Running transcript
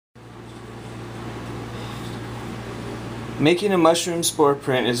Making a mushroom spore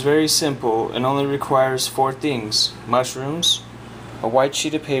print is very simple and only requires 4 things: mushrooms, a white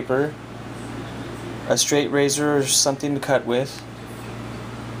sheet of paper, a straight razor or something to cut with,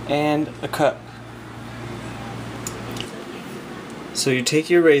 and a cup. So you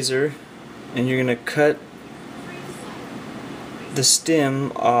take your razor and you're going to cut the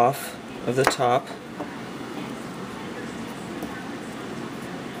stem off of the top,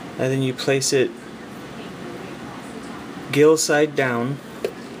 and then you place it gill side down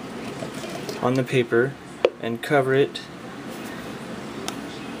on the paper and cover it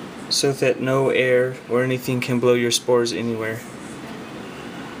so that no air or anything can blow your spores anywhere.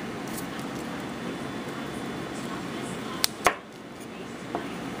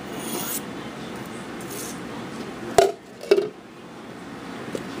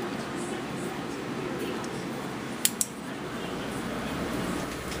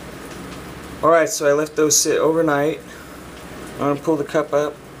 Alright, so I left those sit overnight. I'm going to pull the cup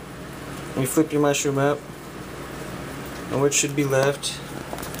up and you flip your mushroom up, and what should be left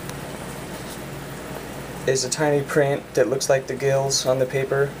is a tiny print that looks like the gills on the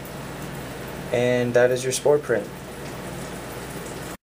paper, and that is your spore print.